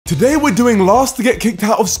Today we're doing Last to Get Kicked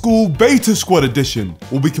Out of School Beta Squad Edition.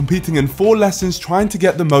 We'll be competing in 4 lessons trying to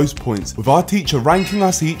get the most points, with our teacher ranking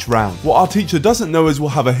us each round. What our teacher doesn't know is we'll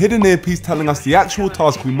have a hidden earpiece telling us the actual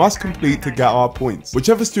task we must complete to get our points.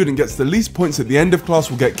 Whichever student gets the least points at the end of class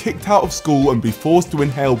will get kicked out of school and be forced to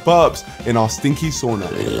inhale burps in our stinky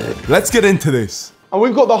sauna. Let's get into this. And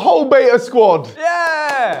we've got the whole Beta Squad.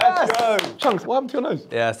 Yeah! Let's go. Chunks, what happened to your nose?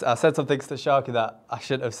 Yes, I said some things to Sharky that I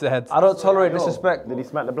shouldn't have said. I don't tolerate disrespect. Did he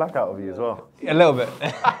smack the black out of you as well? A little bit.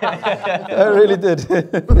 I really did.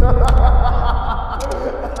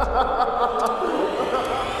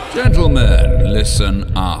 Gentlemen,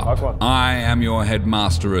 listen up. I am your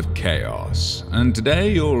headmaster of chaos, and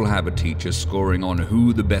today you'll have a teacher scoring on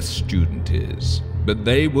who the best student is. But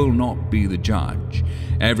they will not be the judge.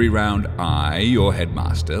 Every round I, your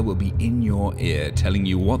headmaster, will be in your ear telling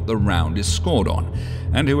you what the round is scored on.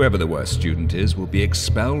 And whoever the worst student is will be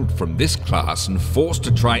expelled from this class and forced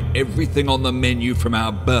to try everything on the menu from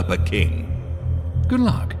our Burper King. Good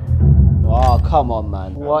luck. Oh, come on,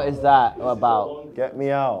 man. What is that about? Get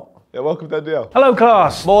me out. Yeah, welcome to the deal. Hello,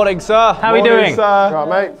 class. Morning, sir. How are we doing?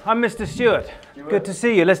 Right, mate. I'm Mr. Stewart. Good to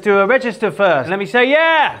see you. Let's do a register first. Let me say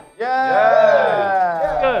yeah.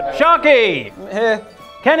 Yeah. Good. Sharky. Here.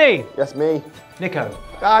 Kenny. Yes, me. Nico.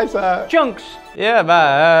 Hi, sir. Chunks. Yeah,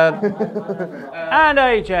 man. And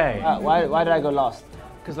AJ. Why did I go last?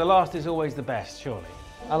 Because the last is always the best, surely.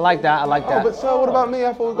 I like that, I like that. Oh, but sir, what about me?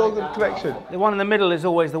 I thought we got a good connection. The one in the middle is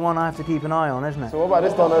always the one I have to keep an eye on, isn't it? So what about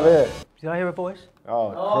this one over here? Did I hear a voice?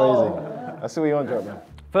 Oh, crazy. I see what you're on, joke, man.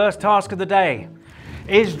 First task of the day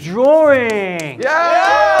is drawing.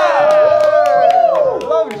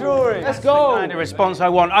 Love drawing. Let's go. Kind of response I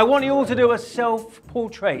want. I want you all to do a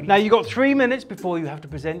self-portrait. Now, you've got 3 minutes before you have to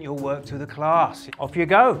present your work to the class. Off you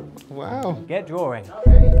go. Wow. Get drawing.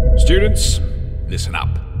 Students, listen up.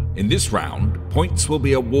 In this round, points will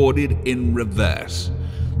be awarded in reverse.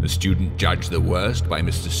 The student judged the worst by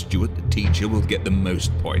Mr. Stewart, the teacher, will get the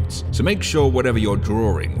most points. So make sure whatever you're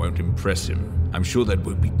drawing won't impress him. I'm sure that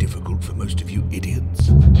won't be difficult for most of you idiots.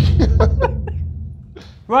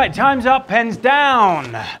 Right, time's up, pens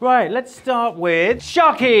down. Right, let's start with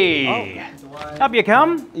Sharky. Up you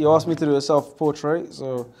come. You asked me to do a self-portrait,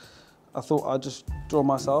 so I thought I'd just draw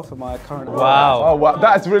myself in my current Wow. Oh, wow.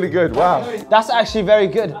 That's really good. Wow. That's actually very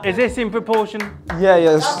good. Is this in proportion? Yeah,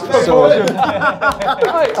 yes. So,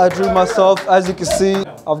 I drew myself, as you can see.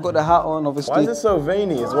 I've got the hat on, obviously. Why is it so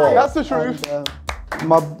veiny as well? That's the truth.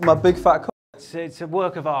 My big fat cock. It's a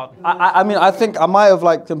work of art. I mean, I think I might have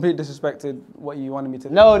like completely disrespected what you wanted me to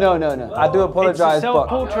do. No. I do apologize, It's a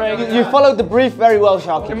self-portrait. you followed the brief very well,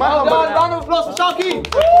 Sharky. Round of applause for Sharky!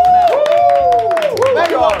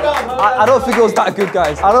 Very well done. I don't think it was that good,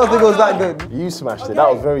 guys. I don't think it was that good. You smashed it.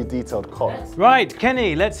 That was very detailed cock. Right,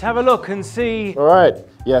 Kenny, let's have a look and see. All right.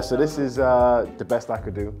 Yeah, so this is the best I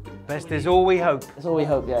could do. Best is all we hope. That's all we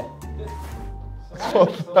hope, yeah.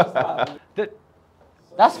 That-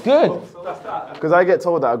 That's good. Because I get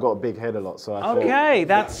told that I've got a big head a lot, so I thought... Okay,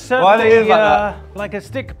 that's Why do you certainly like like a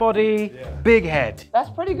stick body, big head. That's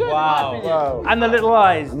pretty good. Wow. In my opinion. And the little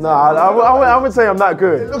eyes. No, I would say I'm that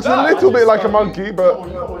good. Looks a little bit like a monkey, but...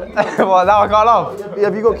 Well, now I can't laugh. Yeah,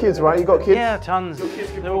 have you got kids, right? You got kids? Yeah, tons.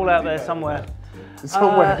 They're all out there somewhere.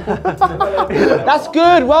 Somewhere. That's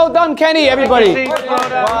good. Well done, Kenny, everybody.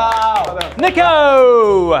 Wow.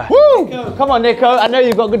 Nico! Woo! Come on, Nico. I know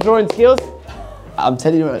you've got good drawing skills. I'm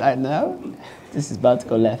telling you right now, this is about to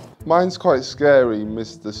go left. Mine's quite scary,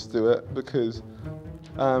 Mr. Stewart, because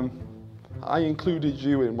I included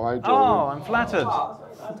you in my Oh, drawing. I'm flattered. Oh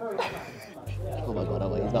my God,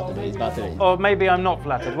 he's about to do it, he's about to do it. Or maybe I'm not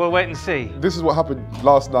flattered. We'll wait and see. This is what happened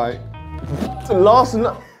last night. Last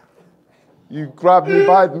night... You grabbed me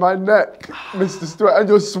by my neck, Mr. Stewart, and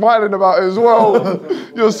you're smiling about it as well.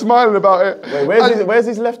 You're smiling about it. Wait, where's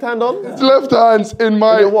his left hand on? His left hand's in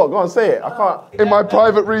my... What? Go on, say it. I can't... In my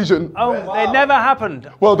private region. Oh, it never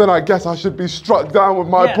happened. Well, then I guess I should be struck down with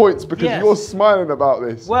my Yeah, points because yes. you're smiling about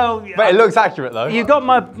this. Well, But it looks accurate, though. you got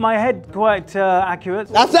my head quite accurate.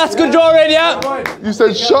 That's good drawing, yeah? You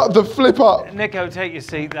said shut the flip up. Nico, take your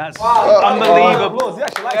seat. That's unbelievable.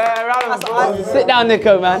 Yeah, round of applause. Sit down,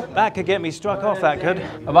 Nico, man. That could get me struck off, that could.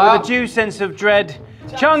 About- With a due sense of dread.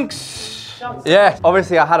 Chunks! Yeah,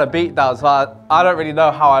 obviously I had a beat down, so I don't really know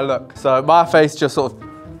how I look. So my face just sort of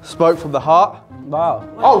spoke from the heart. Wow.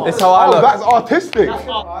 Oh, It's how I look. That's artistic.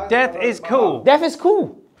 Death is cool. Death is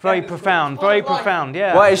cool. Very profound,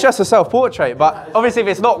 yeah. Well, it's just a self-portrait, but obviously if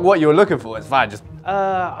it's not what you were looking for, it's fine. Just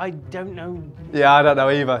I don't know. yeah, I don't know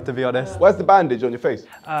either, to be honest. Where's the bandage on your face?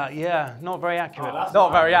 Yeah, not very accurate.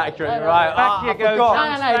 Not very accurate, you're right. Back you go,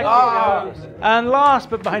 Chance, back you go. And last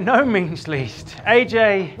but by no means least,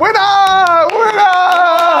 AJ, Winner!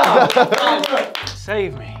 Winner!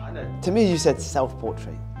 save me. To me, you said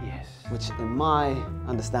self-portrait, Yes. which in my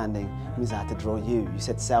understanding means I had to draw you. You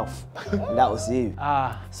said self, and that was you.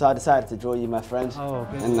 Ah. So I decided to draw you, my friend. Oh,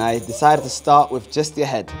 good. And I decided to start with just your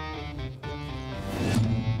head.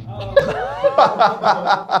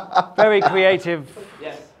 Very creative.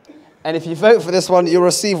 And if you vote for this one, you'll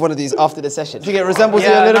receive one of these after the session. Do you think it resembles you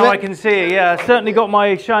a Yeah, little now I bit? can see it, yeah. Certainly got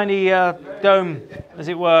my shiny dome, as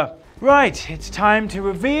it were. Right, it's time to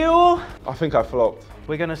reveal. I think I flopped.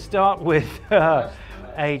 We're going to start with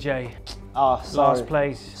AJ. Oh, sorry. Last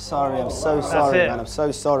place. Sorry, I'm so sorry, it. man. I'm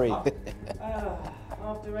so sorry.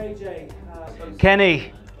 After AJ,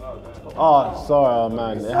 Kenny. Oh, sorry,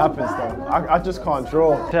 man. It happens though. I just can't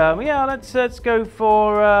draw. Yeah, let's go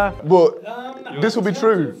for But this will be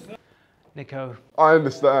true. Nico. I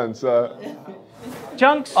understand, sir.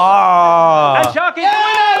 Chunks. Ah. And Sharky.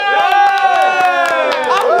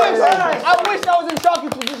 I wish I was in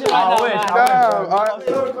Sharky's position right now. Damn,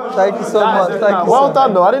 Thank you so much. Thank you. Well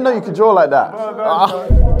done though. I didn't know you could draw like that.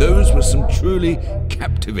 Those were some truly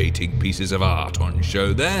captivating pieces of art on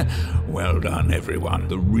show there. Well done, everyone.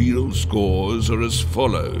 The real scores are as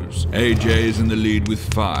follows. AJ is in the lead with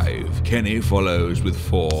 5. Kenny follows with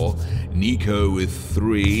 4. Nico with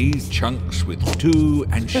 3. Chunks with 2.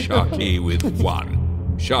 And Sharky with 1.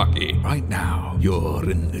 Sharky, right now, you're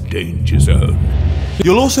in the danger zone.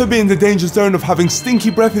 You'll also be in the danger zone of having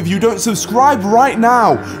stinky breath if you don't subscribe right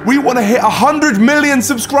now. We want to hit 100 million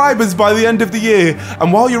subscribers by the end of the year.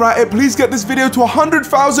 And while you're at it, please get this video to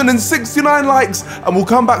 100,069 likes and we'll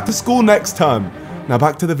come back to school next time. Now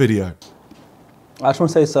back to the video. I just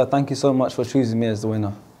want to say, sir, thank you so much for choosing me as the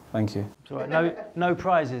winner. Thank you. It's all right. No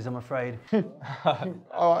prizes, I'm afraid. I don't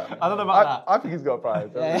know about that. I think he's got a prize.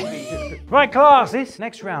 Right, class, this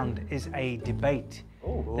next round is a debate.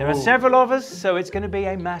 There are several of us, so it's going to be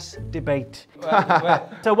a mass debate.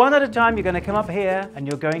 So one at a time, you're going to come up here and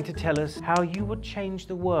you're going to tell us how you would change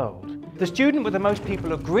the world. The student with the most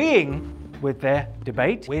people agreeing with their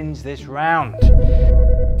debate wins this round.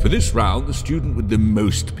 For this round, the student with the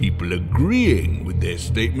most people agreeing with their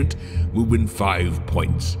statement will win 5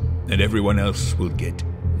 points, and everyone else will get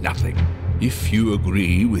nothing. If you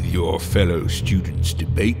agree with your fellow students'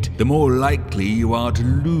 debate, the more likely you are to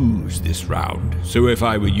lose this round. So if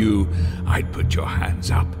I were you, I'd put your hands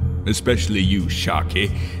up. Especially you, Sharky,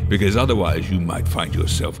 because otherwise you might find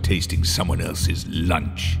yourself tasting someone else's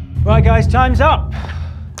lunch. Right, guys, time's up.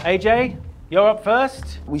 AJ, you're up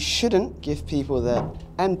first. We shouldn't give people the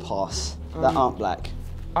N pass that aren't black.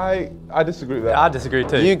 I disagree with that. I disagree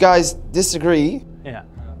too. You guys disagree. Yeah.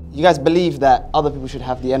 You guys believe that other people should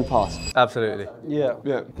have the N pass. Absolutely. Yeah.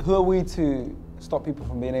 Yeah. Who are we to stop people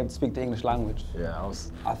from being able to speak the English language? Yeah,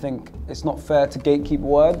 I think it's not fair to gatekeep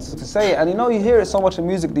words, to say it. And you know, you hear it so much in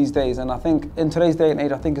music these days, and I think in today's day and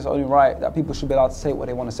age, I think it's only right that people should be allowed to say what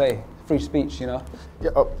they want to say. Free speech, you know? Yeah,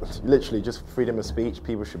 literally just freedom of speech.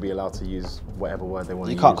 People should be allowed to use whatever word they want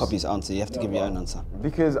to You use. can't copy his answer, you have to give your own answer.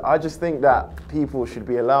 Because I just think that people should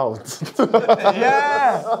be allowed.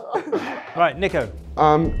 Right, Nico.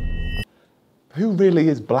 Who really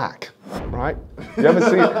is black, right? You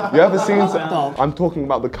ever seen, I'm talking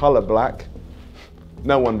about the color black.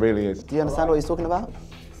 No one really is. Do you understand what he's talking about?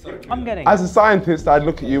 I'm getting As a scientist, I'd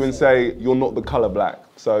look at you and say, you're not the color black.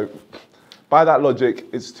 So by that logic,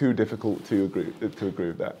 it's too difficult to agree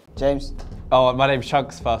with that. James? Oh, my name's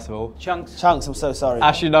Chunks, first of all. Chunks. Chunks, I'm so sorry.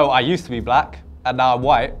 As you know, I used to be black, and now I'm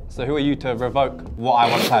white, so who are you to revoke what I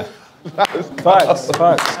once had? Facts.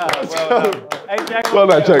 Well done. AJ. Well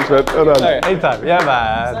done, Chunks, man. Well done. Anytime, yeah,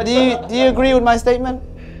 man. Do you agree with my statement?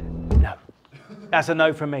 No. That's a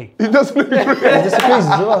no from me. He doesn't agree. Disagrees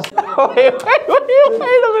as well. Wait a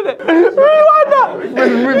minute. Rewind that. We've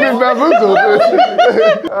been bamboozled.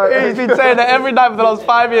 He's been saying that every night for the last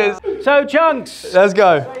 5 years. So, Chunks. Let's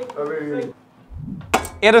go.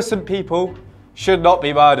 Innocent people should not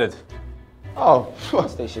be murdered. Oh,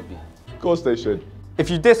 of They should be. course they should. If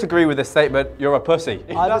you disagree with this statement, you're a pussy.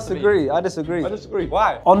 I disagree. I disagree. I disagree.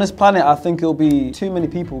 Why? On this planet, I think it'll be too many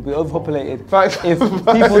people, be overpopulated. Facts. If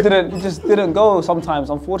people just didn't go sometimes,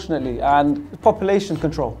 unfortunately, and population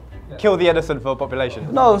control. Kill the innocent for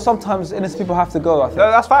population. No, sometimes innocent people have to go, I think. No,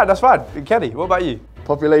 that's fine, that's fine. Kenny, what about you?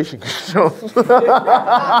 Population control.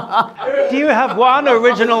 Do you have one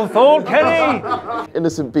original thought, Kenny?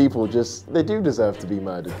 Innocent people they do deserve to be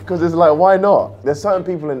murdered. Because it's like, why not? There's certain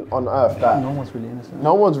people on Earth that... No one's really innocent.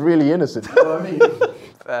 No one's really innocent. You know what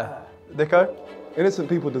I mean? Nico? Innocent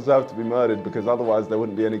people deserve to be murdered because otherwise there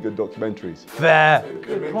wouldn't be any good documentaries. Fair.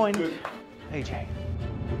 Good point. AJ.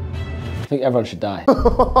 I think everyone should die. You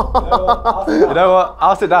know what?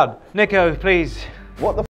 I'll sit down. Nico, please.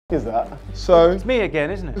 What the f is that? So, It's me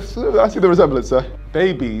again, isn't it? I see the resemblance, sir.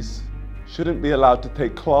 Babies shouldn't be allowed to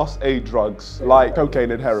take Class A drugs like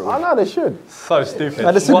cocaine and heroin. Oh, no, they should. So stupid.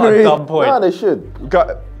 I disagree. What a dumb point. No, they should.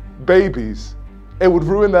 Babies, it would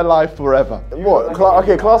ruin their life forever. What?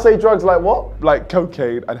 Okay, Class A drugs like what? Like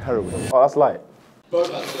cocaine and heroin. Oh, that's light.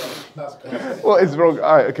 What is wrong?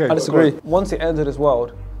 All right, okay. I disagree. Once it entered this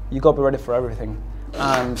world, you got to be ready for everything.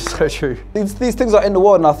 And So true. these things are in the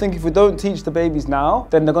world, and I think if we don't teach the babies now,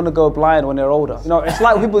 then they're going to go blind when they're older. You know, it's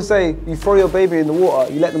like when people say you throw your baby in the water,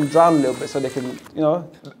 you let them drown a little bit so they can, you know.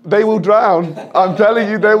 They will drown. I'm telling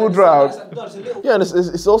you, they will drown. Yeah, and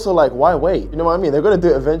it's also like, why wait? You know what I mean? They're going to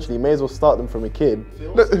do it eventually. May as well start them from a kid.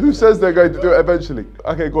 Look, who says they're going to do it eventually?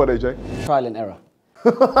 Okay, go on, AJ. Trial and error.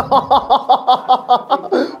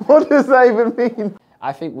 What does that even mean?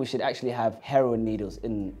 I think we should actually have heroin needles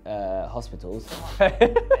in hospitals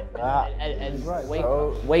and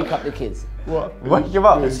wake up the kids. Wake him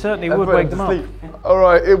up. It certainly would wake them up. All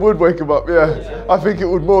right, it would wake them up, yeah. I think it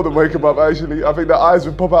would more than wake them up, actually. I think their eyes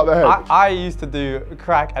would pop out their head. I used to do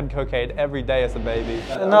crack and cocaine every day as a baby.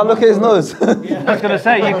 And now look at his nose. I was going to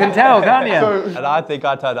say, you can tell, can't you? And I think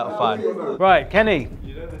I turned out fine. Right, Kenny.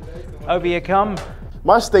 Over you come.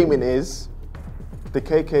 My statement is, the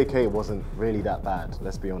KKK wasn't really that bad,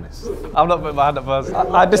 let's be honest. I'm not putting my hand up first.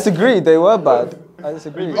 I disagree, they were bad. I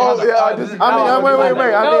disagree. Oh, yeah, I disagree.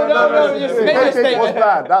 Wait. just make your The KKK was statement.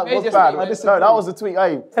 bad. That Make was your bad. statement. No, that was the tweet.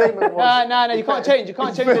 Hey, statement was... No, you can't change. You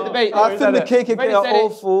can't change the debate. I think the KKK Already are said it.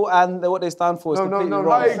 awful, and what they stand for is completely wrong.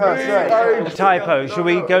 I agree. A typo. Shall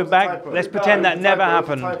we go back? Let's pretend that never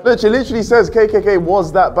happened. Look, it literally says KKK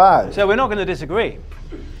was that bad. So we're not going to disagree.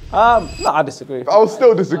 No, I disagree. I'll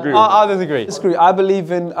still disagree. I'll disagree. Disagree. I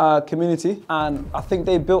believe in community, and I think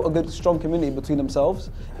they built a good, strong community between themselves.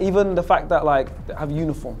 Even the fact that they have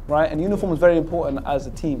uniform, right? And uniform is very important as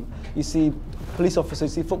a team. You see police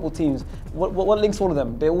officers, you see football teams. What links all of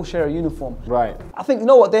them? They all share a uniform. Right. I think, you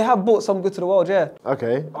know what? They have brought some good to the world, yeah.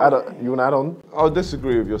 Okay, you want to add on? I'll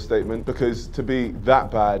disagree with your statement because to be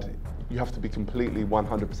that bad, you have to be completely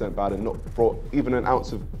 100% bad and not brought even an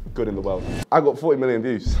ounce of good in the world. I got 40 million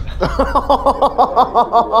views. So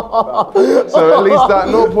at least that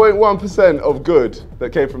 0.1% of good that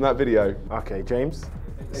came from that video. Okay, James,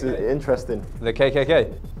 this is interesting. The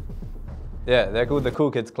KKK. Yeah, they're called the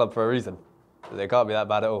Cool Kids Club for a reason. They can't be that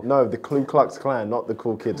bad at all. No, the Ku Klux Klan, not the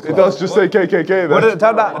Cool Kids Club. It does just say KKK What though.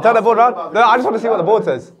 turn that board around? No, I just want to see what the board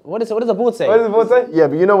says. What does the board say? What does the board say? Yeah,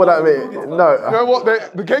 but you know what I mean? You No. know what?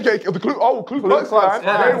 The KKK, the Ku Klux Klan,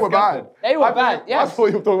 they were bad. They were bad, I yes.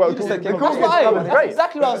 thought you were talking about the Ku That's Klux what that's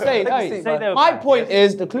exactly what I was saying. Say they were My bad. point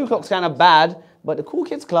is the Ku Klux Klan are bad, but the Cool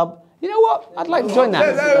Kids Club, you know what? I'd like to join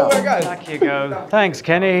that. Back you go. Thanks,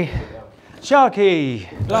 Kenny. Sharky,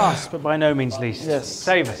 last but by no means least. Yes.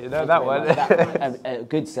 Save us. You know that one. A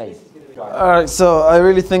good save. All right, so I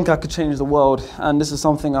really think I could change the world, and this is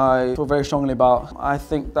something I feel very strongly about. I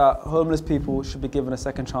think that homeless people should be given a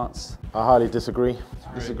second chance. I highly disagree.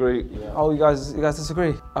 Disagree. Oh, you guys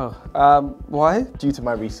disagree? Oh, why? Due to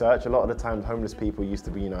my research, a lot of the time homeless people used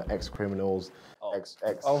to be, ex-criminals, ex.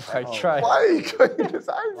 Oh my God. Why are you going this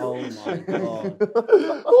angle? Oh my God.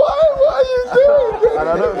 What are you doing? And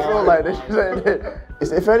I don't feel like this.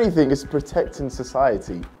 If anything, it's protecting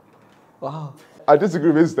society. Wow. I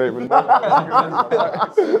disagree with his statement.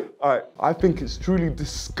 Alright, I think it's truly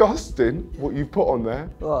disgusting what you put on there.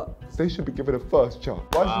 What? They should be given a first chance.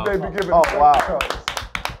 Why should they be given Oh, a first wow. chance?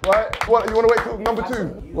 Right? What, you want to wait till number 2?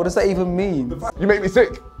 What does that even mean? You make me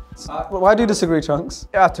sick. Why do you disagree, Chunks?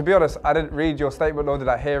 Yeah, to be honest, I didn't read your statement nor did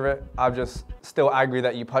I hear it. I'm just still angry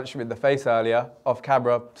that you punched me in the face earlier off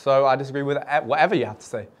camera. So I disagree with whatever you have to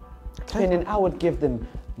say. Opinion, I would give them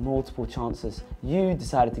multiple chances. You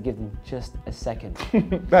decided to give them just a second.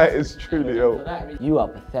 That is truly ill. You are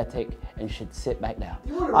pathetic and should sit back down.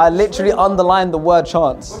 I literally underlined the word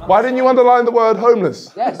chance. Why didn't you underline the word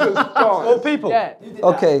homeless? Yes. All people. Yeah.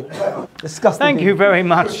 Okay. Disgusting. Thank you very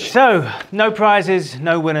much. So, no prizes,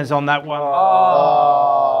 no winners on that one.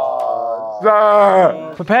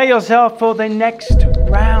 Ah. Prepare yourself for the next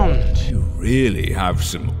round. really have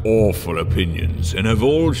some awful opinions and have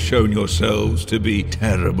all shown yourselves to be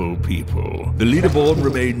terrible people. The leaderboard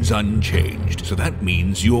remains unchanged, so that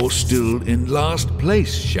means you're still in last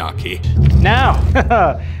place, Sharky.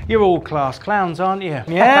 Now, you're all class clowns, aren't you?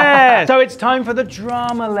 Yeah. So it's time for the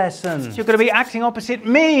drama lesson. You're going to be acting opposite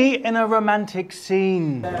me in a romantic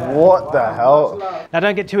scene. What the hell? Now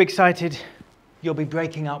don't get too excited. You'll be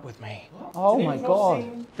breaking up with me. Oh my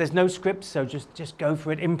God. There's no script, so just go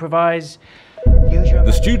for it. Improvise. Use your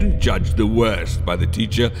The student judged the worst by the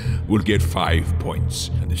teacher will get 5 points,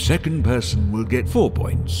 and the second person will get 4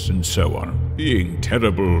 points, and so on. Being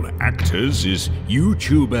terrible actors is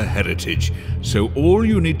YouTuber heritage, so all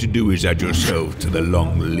you need to do is add yourself to the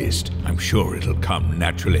long list. I'm sure it'll come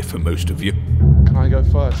naturally for most of you. Can I go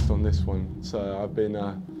first on this one? So I've been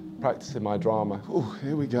practicing my drama. Oh,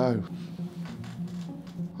 here we go.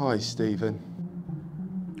 Hi, Stephen.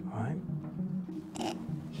 All right.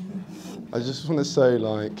 I just want to say,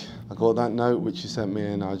 like, I got that note which you sent me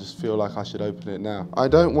and I just feel like I should open it now. I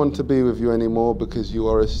don't want to be with you anymore because you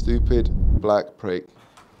are a stupid black prick.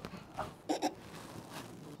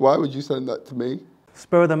 Why would you send that to me?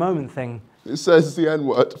 Spur of the moment thing. It says the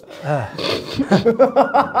N-word.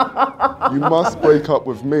 You must break up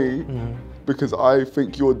with me because I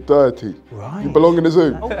think you're dirty. Right. You belong in a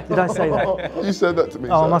zoo. Oh, did I say that? You said that to me,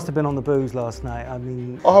 Oh, I sir. must have been on the booze last night. I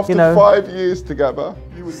mean, After you know, 5 years together.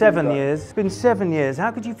 You would do 7 that. years. It's been 7 years. How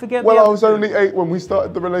could you forget Well, the I other was two? only 8 when we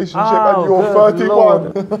started the relationship Oh, and you're good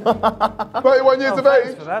 31. 31 years Oh, of thanks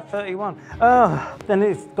age. for that, 31. Oh, then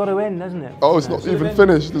it's got to end, hasn't it? Oh, it's not even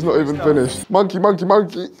finished. It's not even finished. Monkey, monkey,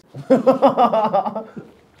 monkey.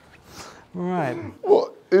 Right.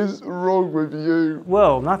 What is wrong with you?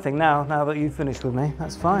 Well, nothing now that you've finished with me.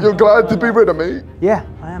 That's fine. You're glad to be rid of me? Yeah,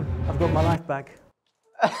 I am. I've got my life back.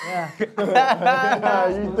 You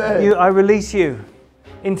dead. I release you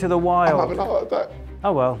into the I'm wild. having a heart attack.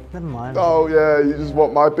 Oh well, never mind. Oh yeah, you just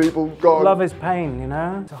want my people gone. Love is pain, you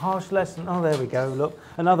know? It's a harsh lesson. Oh, there we go, look.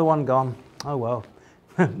 Another one gone. Oh well.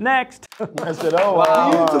 Next. I said, oh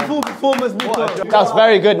wow. Beautiful performance, Nico. That's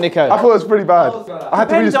very good, Nico. I thought it was pretty bad. I had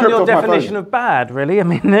to read the Depends on script your off my definition phone. of bad, really. I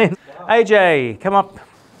mean, AJ, come up.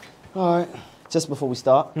 All right. Just before we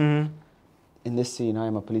start, in this scene, I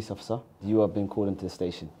am a police officer. You have been called into the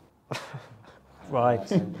station. Right.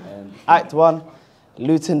 Act 1,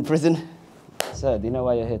 Luton Prison. Sir, do you know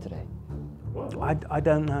why you're here today? I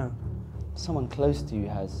don't know. Someone close to you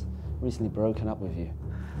has recently broken up with you.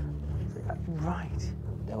 Right.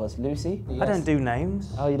 There was Lucy. I don't do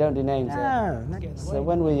names. Oh, you don't do names? No. So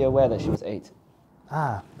when were you aware that she was 8?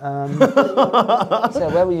 Ah, So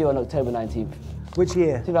where were you on October 19th, which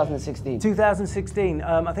year? 2016? 2016.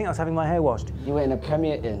 I think I was having my hair washed. You were in a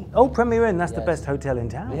Premier Inn. Oh, Premier Inn, that's the Yes. best hotel in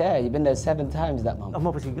town. Yeah, you've been there 7 times that month. I'm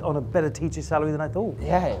obviously on a better teacher salary than I thought.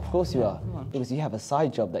 Yeah, of course you are. Because you have a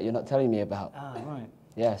side job that you're not telling me about. Ah, right.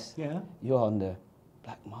 Yes. Yeah. You're on the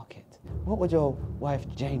black market. What would your wife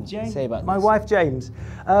Jane say about My this? wife, James.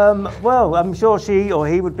 Well, I'm sure she or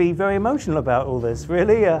he would be very emotional about all this,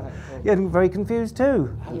 really. Getting very confused too.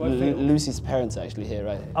 Lucy's parents are actually here,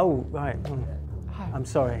 right? Oh, right. I'm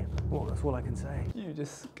sorry. Well, that's all I can say. You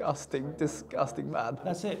disgusting, disgusting man.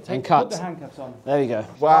 That's it. And cut. Put the handcuffs on. There we go.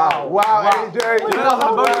 Wow, AJ.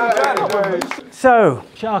 So,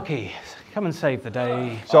 Sharky, come and save the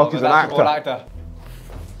day. Sharky's an actor.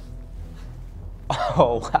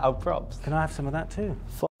 Oh, wow, props. Can I have some of that too?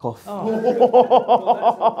 Fuck off.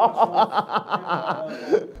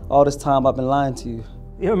 All this time I've been lying to you.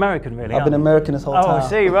 You're American, really. I've been aren't American this whole you? Oh, time. I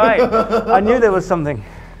see, right. I knew there was something.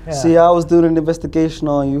 Yeah. See, I was doing an investigation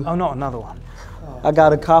on you. Oh, not another one. I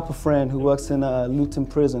got a copper friend who works in Luton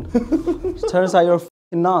Prison. Turns out you're a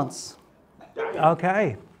f***ing nonce.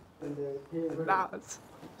 Okay.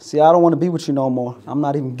 See, I don't want to be with you no more. I'm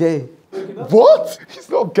not even gay. What? He's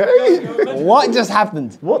not gay. What just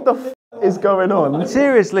happened? What the f is going on?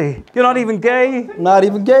 Seriously, you're not even gay? Not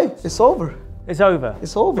even gay. It's over. It's over.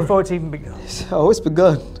 It's over. Before it's even begun. Oh, it's been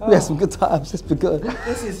good. We had some good times. It's been good.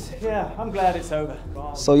 This is, yeah, I'm glad it's over.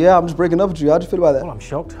 So yeah, I'm just breaking up with you. How'd you feel about Well, that? I'm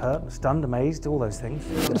shocked, hurt, stunned, amazed, all those things.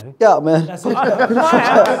 You know. Yeah, man. That's it.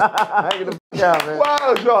 Yeah, man.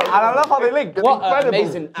 Wow, Sean. And I love how they link. What an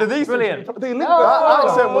amazing Brilliant. They linked That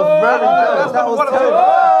accent was very good. That was terrible.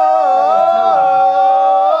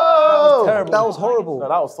 Terrible. That was horrible. No,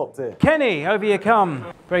 that was top tier. Kenny, over you come.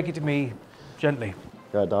 Break it to me gently.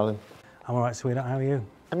 Yeah, darling. I'm all right, sweetheart. How are you?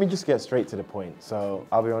 Let me just get straight to the point. So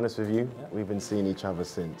I'll be honest with you, we've been seeing each other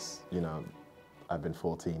since, I've been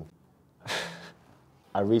 14.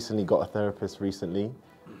 I recently got a therapist recently,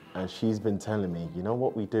 and she's been telling me, you know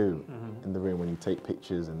what we do in the room when you take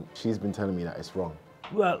pictures, and she's been telling me that it's wrong.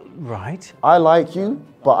 Well, right. I like you,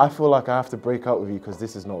 but I feel like I have to break up with you because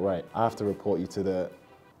this is not right. I have to report you to the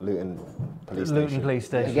Luton police station. Luton police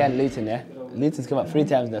station. Again, Luton, yeah? Luton's come up 3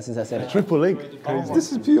 times now since I said it. Triple link. Crazy.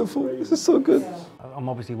 This is beautiful. This is so good. I'm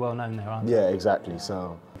obviously well known there, aren't I? Yeah, exactly.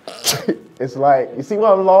 So it's like, you see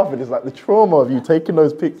why I'm laughing? It's like the trauma of you taking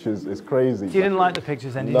those pictures is crazy. You didn't like the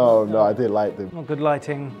pictures, then, did you? No, I did like them. Well, good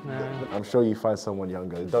lighting. No. I'm sure you find someone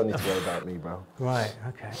younger. You don't need to worry about me, bro. Right,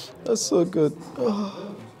 okay. That's so good.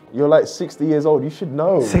 You're like 60 years old. You should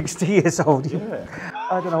know. 60 years old. Yeah.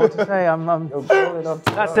 I don't know what to say. You're grown enough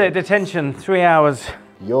to That's know. it, detention, 3 hours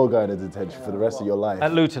You're going to detention for the rest of your life.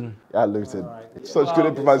 at Luton. At Luton. Such good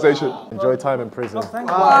improvisation. Enjoy time in prison. Crying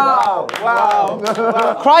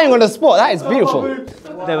on the spot, that is beautiful.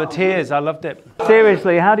 There were tears, I loved it.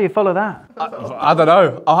 Seriously, how do you follow that? I don't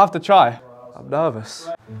know. I'll have to try. I'm nervous.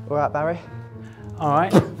 All right, Barry. All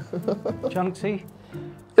right. Chunksy?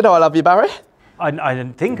 You know I love you, Barry. I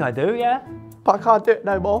didn't think I do, yeah? But I can't do it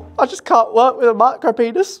no more. I just can't work with a micro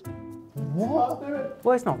penis. Well,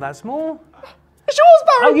 it's not that small. It's yours,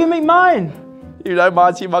 Barry. Oh, you mean mine? You know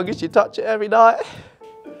mine's humongous. You touch it every night.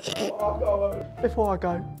 Before I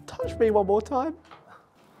go, touch me one more time.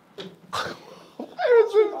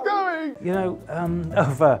 Where's this going? You know,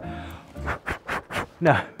 over.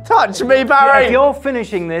 No. Touch me, Barry. If you're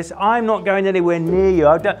finishing this, I'm not going anywhere near you.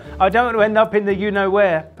 I don't want to end up in the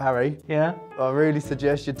you-know-where. Barry, Yeah? I really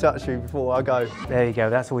suggest you touch me before I go. There you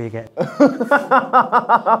go, that's all you get. Thank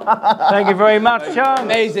you very much, Chung.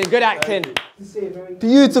 Amazing, good acting.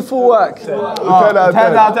 Beautiful work. 10 out of 10.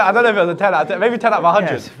 10 out of 10. I don't know if it was a 10 out of 10. Maybe 10 out of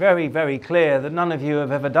 100. Yes, very, very clear that none of you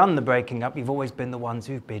have ever done the breaking up. You've always been the ones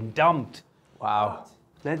who've been dumped. Wow.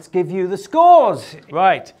 Let's give you the scores.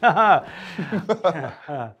 Right.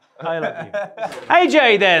 I love you.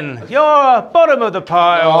 AJ, then, you're bottom of the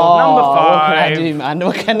pile, number 5. What can I do, man?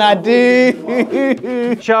 What can I do?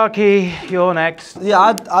 Sharky, you're next.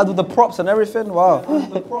 Yeah, I do the props and everything. Wow.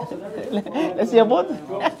 Let's see a what?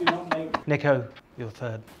 Nico, you're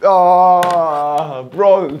third. Ah,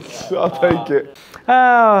 bronze. I'll take it.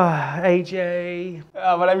 Oh, AJ.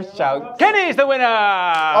 My name's Chunk. Kenny is the winner!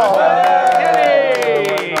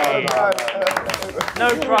 Kenny! No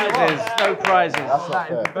prizes, no prizes.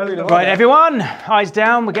 Right, everyone, eyes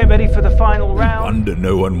down. We'll get ready for the final round. Wonder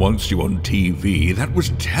no one wants you on TV. That was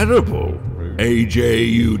terrible.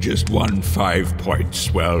 AJ, you just won 5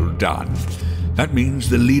 points. Well done. That means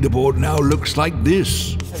the leaderboard now looks like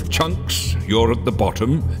this. Chunks, you're at the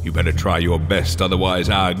bottom. You better try your best, otherwise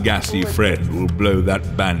our gassy friend will blow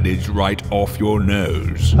that bandage right off your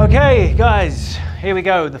nose. Okay, guys, here we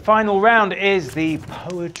go. The final round is the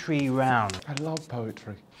poetry round. I love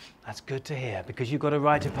poetry. That's good to hear, because you've got to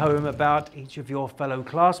write a poem about each of your fellow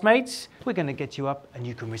classmates. We're going to get you up and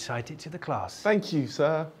you can recite it to the class. Thank you,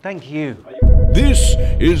 sir. Thank you. This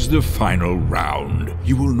is the final round.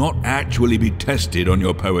 You will not actually be tested on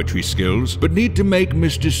your poetry skills, but need to make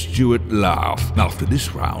Mr. Stewart laugh. After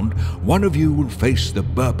this round, one of you will face the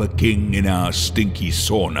Burper King in our stinky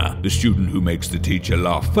sauna. The student who makes the teacher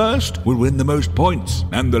laugh first will win the most points,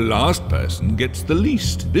 and the last person gets the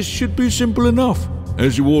least. This should be simple enough,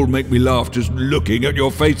 as you all make me laugh just looking at your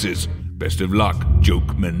faces. Best of luck,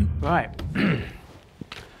 jokemen. Right.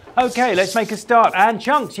 Okay, let's make a start. And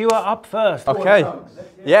Chunks, you are up first. Okay.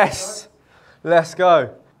 Yes. Let's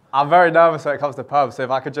go. I'm very nervous when it comes to poems, so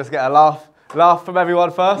if I could just get a laugh from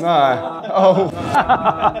everyone first. No. Oh.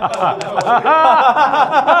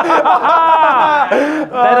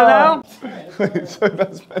 Better now? So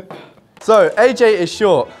that's better. So, AJ is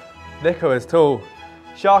short, Nico is tall,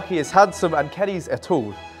 Sharky is handsome, and Kenny's a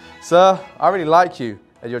tool. Sir, I really like you,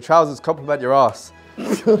 and your trousers compliment your ass.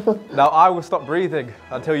 Now I will stop breathing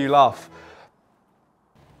until you laugh.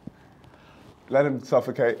 Let him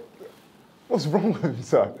suffocate. What's wrong with him,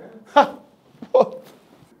 sir? What?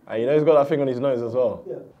 And you know he's got that thing on his nose as well.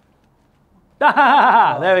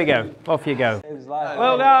 There we go. Off you go.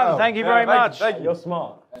 Well done. Thank you very much. Thank you. You're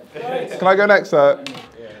smart. Can I go next, sir?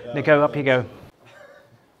 Nico, up you go.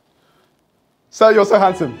 Sir, you're so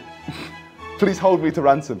handsome. Please hold me to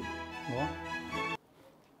ransom.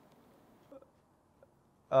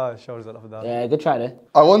 Shoulders up and down. Yeah, good try there.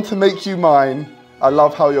 I want to make you mine. I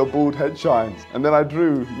love how your bald head shines. And then I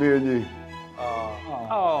drew me and you.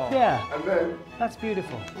 Oh, yeah. And then That's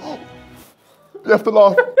beautiful. you have to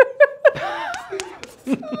laugh.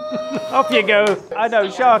 Off you go. I know,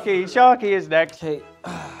 Sharky. Sharky is next. Okay.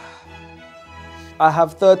 I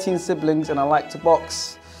have 13 siblings and I like to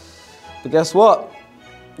box. But guess what?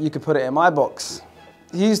 You could put it in my box.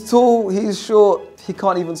 He's tall, he's short, He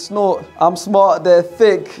can't even snort. I'm smart, they're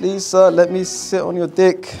thick. Please, sir, let me sit on your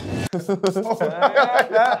dick.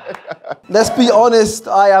 Let's be honest,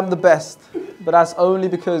 I am the best. But that's only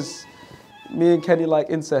because me and Kenny like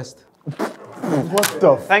incest. What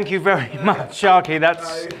the f? Thank you very much, Sharky.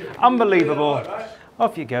 That's unbelievable.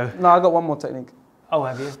 Off you go. No, I got one more technique. Oh,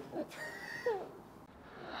 have you?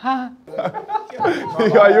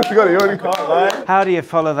 You already got it. How do you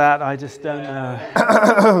follow that? I just don't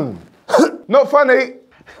know. Not funny.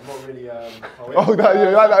 I'm not really. Oh, that, yeah,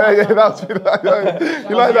 like that. Yeah, that's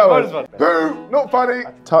you like that one? Boo! Not funny.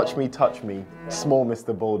 Touch me, small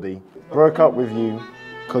Mr. Baldy. Broke up with you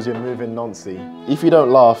because you're moving noncy. If you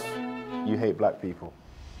don't laugh, you hate black people.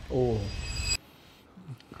 Oh.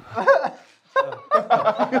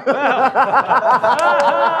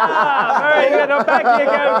 Very good. Oh, back you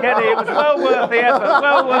go, Kenny. It was well worth the effort.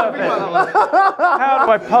 Well worth it. How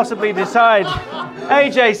do I possibly decide?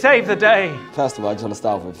 AJ, save the day. First of all, I just want to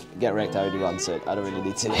start with get wrecked. I already won, so I don't really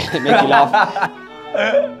need to make you laugh.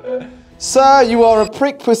 Sir, you are a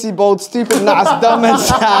prick, pussy, bold, stupid, nuts, dumb and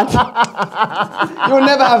sad. You'll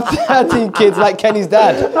never have 13 kids like Kenny's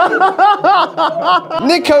dad.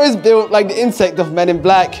 Nico is built like the insect of Men in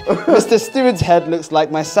Black. Mr. Stewart's head looks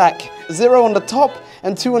like my sack. 0 on the top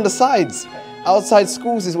and 2 on the sides. Outside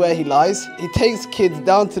schools is where he lies. He takes kids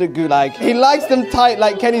down to the gulag. He likes them tight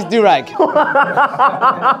like Kenny's durag.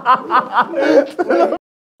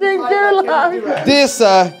 Dear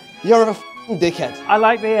sir, you're a dickhead. I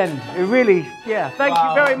like the end. It really, yeah. Thank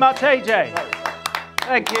you very much, AJ.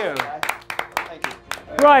 Thank you.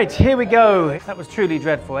 Right, here we go. That was truly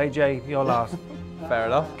dreadful. AJ, you're last. Fair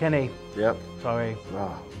enough. Kenny. Yep. Sorry.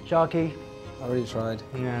 Oh. Sharky. I already tried.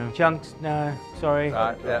 No. Chunks. No. Sorry.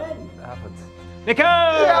 Right, yeah, it happens. Nico!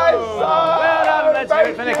 Yes, Well done. Let's hear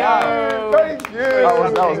it for Nico. Thank you. That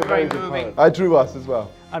was a very Great good movie. point. I drew us as well.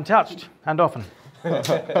 I'm touched and often.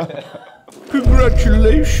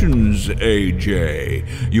 Congratulations, AJ.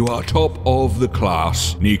 You are top of the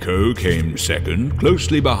class. Nico came second.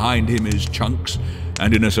 Closely behind him is Chunks.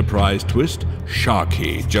 And in a surprise twist,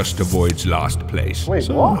 Sharky just avoids last place. Wait,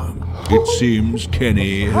 what? It seems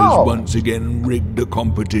Kenny has How? once again rigged the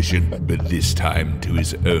competition, but this time to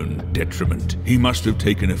his own detriment. He must have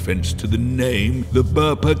taken offense to the name, the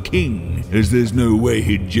Burper King, as there's no way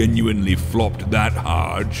he genuinely flopped that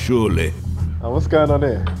hard, surely. What's going on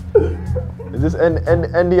here? Is this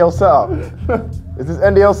NDL setup? Is this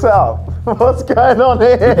NDL setup? What's going on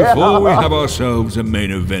here? Before we have ourselves a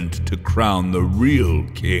main event to crown the real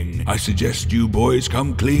king, I suggest you boys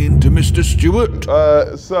come clean to Mr. Stewart.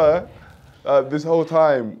 Sir, this whole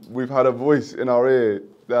time we've had a voice in our ear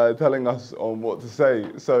telling us on what to say.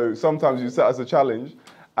 So sometimes you set us a challenge,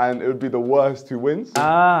 and it would be the worst who wins.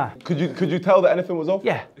 Ah. Could you tell that anything was off?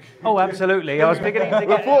 Yeah. Oh, absolutely. I was beginning to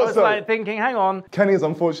get. I was like thinking, hang on. Kenny is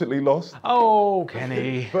unfortunately lost. Oh,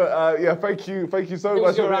 Kenny. But yeah, thank you so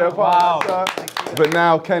much for being a Wow. part, sir. But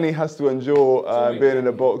now Kenny has to endure being in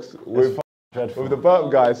a box with the burp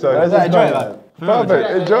guy. So Enjoy that.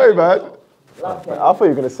 perfect, enjoy, man. I thought you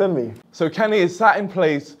were going to send me. So Kenny is sat in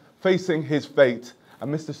place, facing his fate, and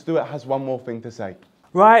Mr. Stewart has one more thing to say.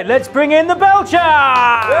 Right, let's bring in the Belcher!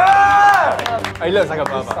 Yeah! He looks like a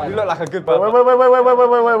barber. You look like a good barber. Wait.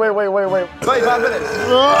 35 minutes.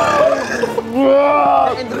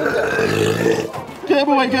 Get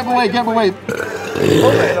away.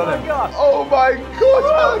 Oh my God!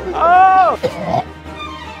 Oh!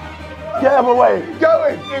 Get him away.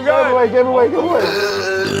 Going! Get away.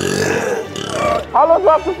 How long do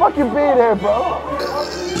I have to fucking be there, bro?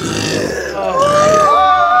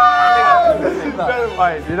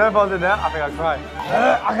 Wait, you know if I was in there, I think I'd cry.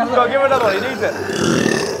 Go, give him another one, he needs it.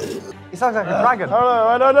 He sounds like a dragon.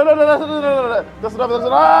 No. That's enough.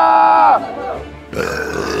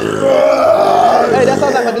 Hey, that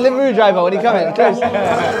sounds like a delivery driver when he comes in. Close.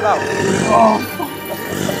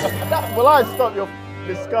 Will I stop? You're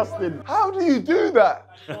disgusting. How do you do that?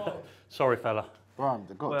 Sorry, fella. Bro,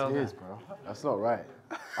 I've got tears, bro. That's not right.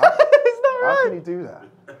 It's not right. How can you do that?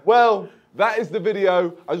 Well, that is the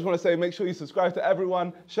video. I just want to say, make sure you subscribe to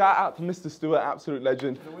everyone. Shout out to Mr. Stewart, absolute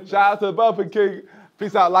legend. Shout out to the Burper King.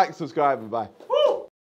 Peace out, like, subscribe, and bye.